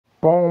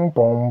Boom,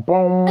 boom,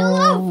 boom.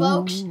 Hello,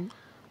 folks.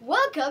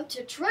 Welcome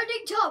to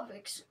Trending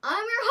Topics.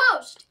 I'm your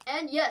host,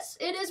 and yes,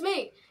 it is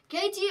me,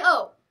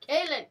 KTO,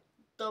 Kaylin,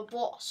 the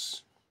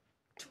boss.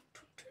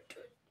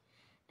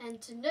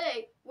 And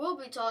today, we'll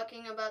be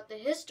talking about the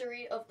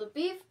history of the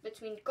beef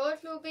between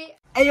Hlubi.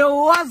 Hey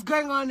yo, what's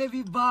going on,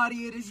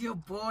 everybody? It is your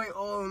boy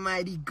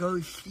Almighty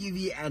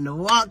Hlubi, and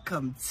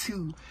welcome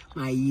to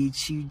my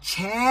YouTube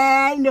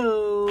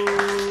channel.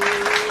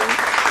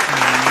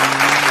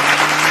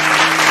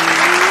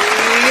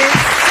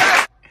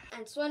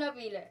 And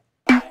Sonwabile.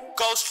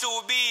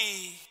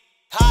 Hlubi,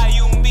 how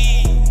you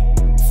be?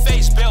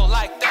 Face built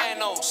like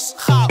Thanos,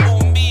 how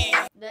be?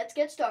 Let's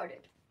get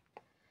started.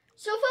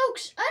 So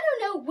folks, I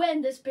don't know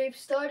when this beef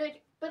started,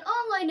 but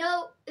all I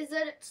know is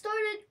that it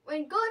started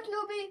when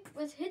Hlubi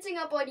was hitting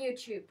up on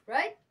YouTube,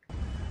 right?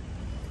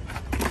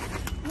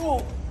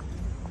 Whoa!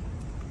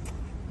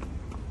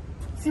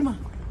 Seemah!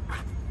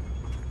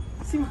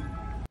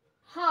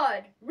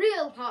 Hard,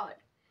 real hard.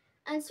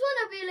 And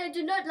Sonwabile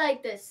did not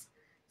like this,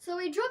 so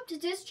he dropped a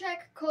diss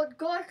track called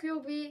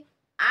Hlubi,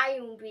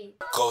 Hlubi.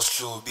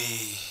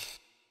 Hlubi,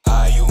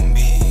 how you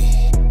be?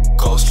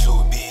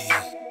 Hlubi,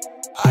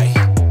 how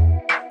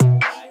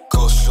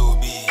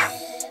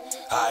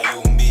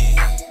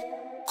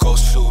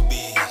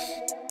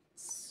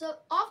So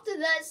after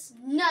this,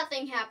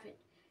 nothing happened.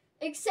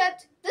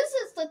 Except this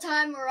is the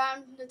time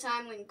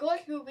when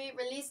Hlubi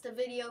released a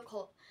video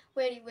called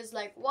where he was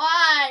like,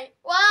 why?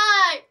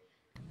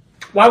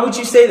 Why would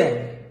you say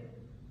that?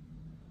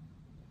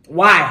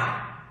 Why?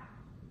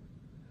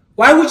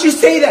 Why would you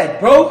say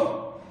that,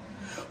 bro?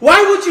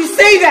 Why would you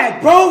say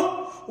that,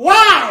 bro?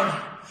 Why?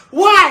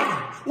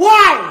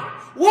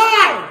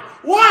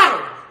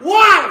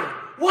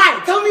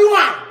 Tell me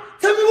why.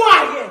 Tell me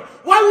why, yeah.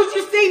 Why would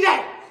you say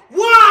that?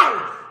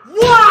 Why?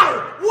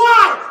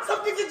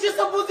 Some things are just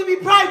supposed to be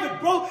private,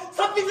 bro.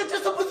 Some things are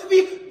just supposed to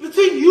be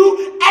between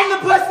you and the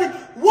person.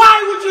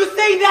 Why would you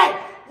say that?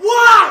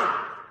 Why?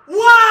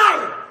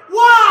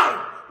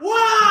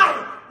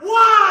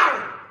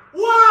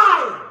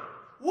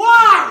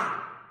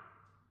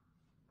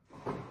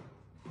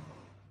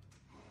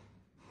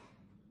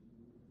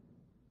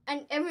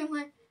 And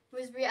everyone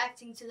was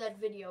reacting to that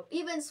video.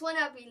 Even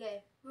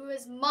Sonwabile, who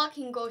was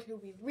mocking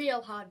Hlubi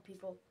real hard,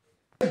 people.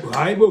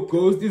 Hayi bo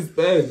ghost his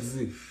bags.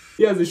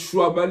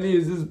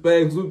 Iyazishwabalisa his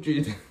bags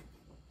ujita.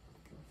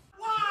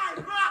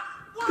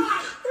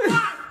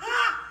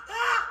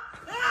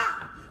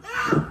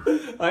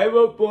 Hayi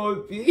bo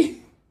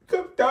Poppy.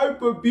 Come down,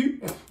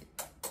 Poppy.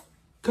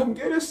 Come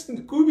get a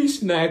Scooby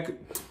snack.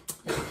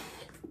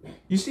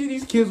 You see,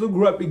 these kids will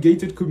grow up in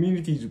gated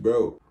communities,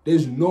 bro.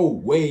 There's no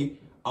way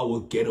I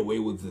will get away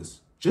with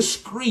this. Just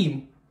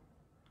scream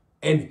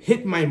and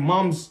hit my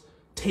mom's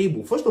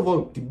table. First of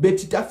all, the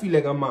Betty Taffy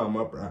like a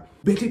mama, bro.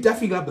 Betty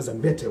Taffy lap is a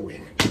better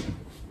way.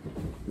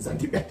 Is that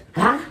the bet?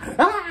 And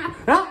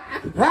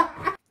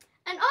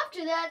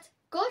after that,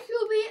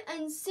 Hlubi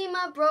and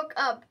Seemah broke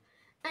up.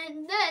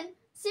 And then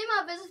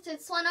Seemah visited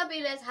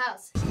Sonwabile's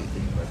house.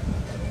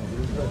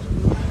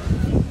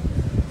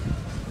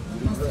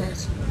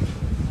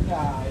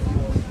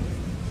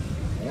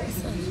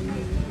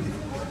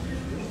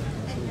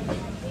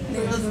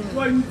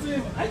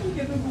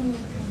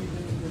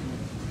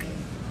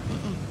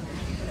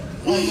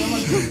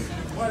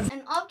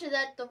 And after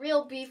that, the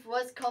real beef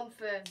was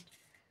confirmed.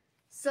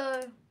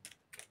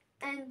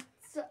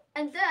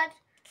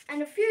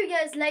 And a few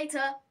years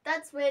later,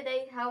 that's where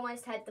they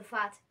almost had the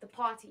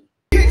party.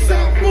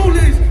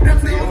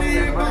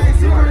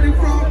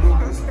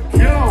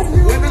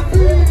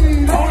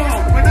 Hold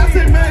on, when I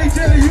say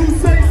major, you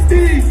say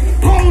Steve.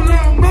 Hold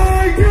on,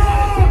 major!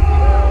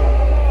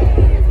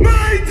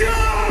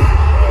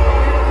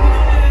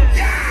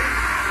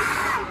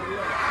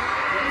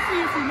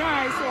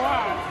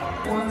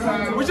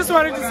 We just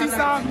wanted to see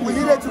some. We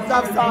needed to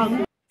have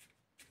some.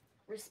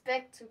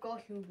 Respect to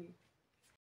Hlubi.